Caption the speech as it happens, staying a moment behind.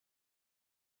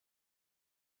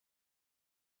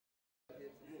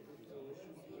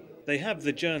They have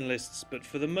the journalists, but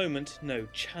for the moment, no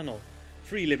channel.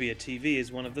 Free Libya TV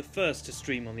is one of the first to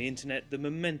stream on the internet the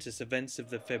momentous events of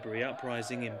the February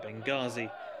uprising in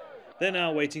Benghazi. They're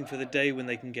now waiting for the day when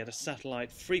they can get a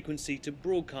satellite frequency to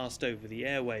broadcast over the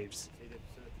airwaves.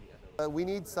 We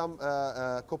need some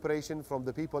cooperation from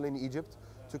the people in Egypt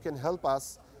to can help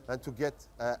us and to get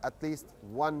at least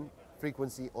one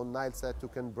frequency on Nilesat to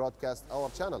can broadcast our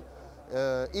channel.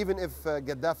 Even if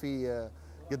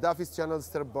Gaddafi's channel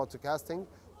still broadcasting,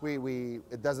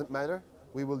 it doesn't matter.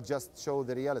 We will just show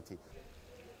the reality.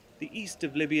 The east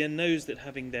of Libya knows that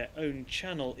having their own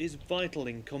channel is vital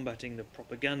in combating the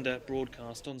propaganda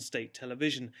broadcast on state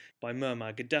television by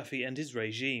Muammar Gaddafi and his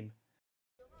regime.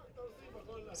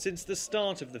 Since the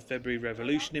start of the February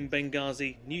revolution in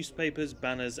Benghazi, newspapers,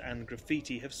 banners and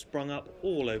graffiti have sprung up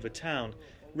all over town,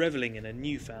 revelling in a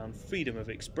newfound freedom of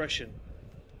expression.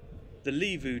 The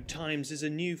Livu Times is a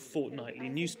new fortnightly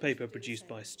newspaper produced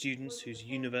by students whose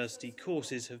university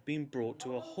courses have been brought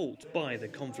to a halt by the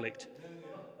conflict.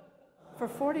 For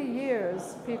 40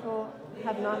 years, people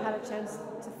have not had a chance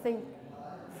to think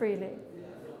freely.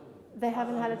 They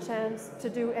haven't had a chance to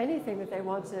do anything that they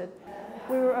wanted.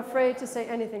 We were afraid to say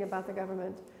anything about the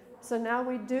government. So now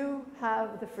we do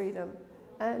have the freedom.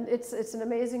 And it's an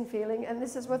amazing feeling, and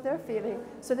this is what they're feeling.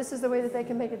 So this is the way that they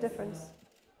can make a difference.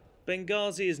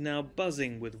 Benghazi is now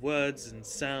buzzing with words and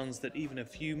sounds that even a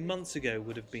few months ago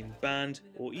would have been banned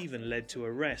or even led to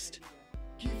arrest.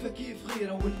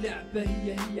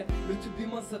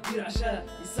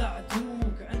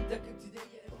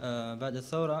 بعد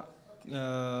الثورة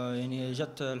يعني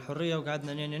جت الحرية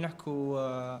وقعدنا يعني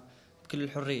نحكوا بكل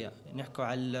الحرية، نحكوا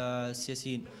على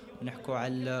السياسيين ونحكوا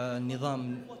على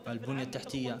النظام، البنية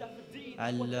التحتية،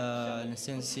 على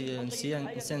الإنسان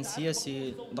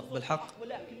السياسي ضق بالحق،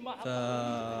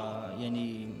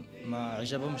 يعني ما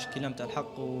عجبهمش كلمة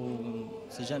الحق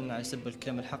وسجن على سب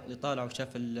الكلام الحق اللي طالع وشاف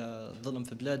الظلم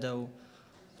في بلاده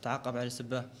وتعاقب على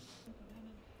سبه.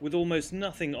 With almost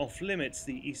nothing off limits,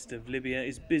 the east of Libya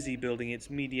is busy building its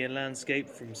media landscape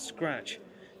from scratch,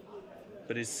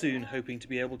 but is soon hoping to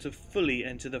be able to fully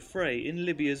enter the fray in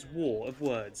Libya's war of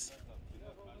words.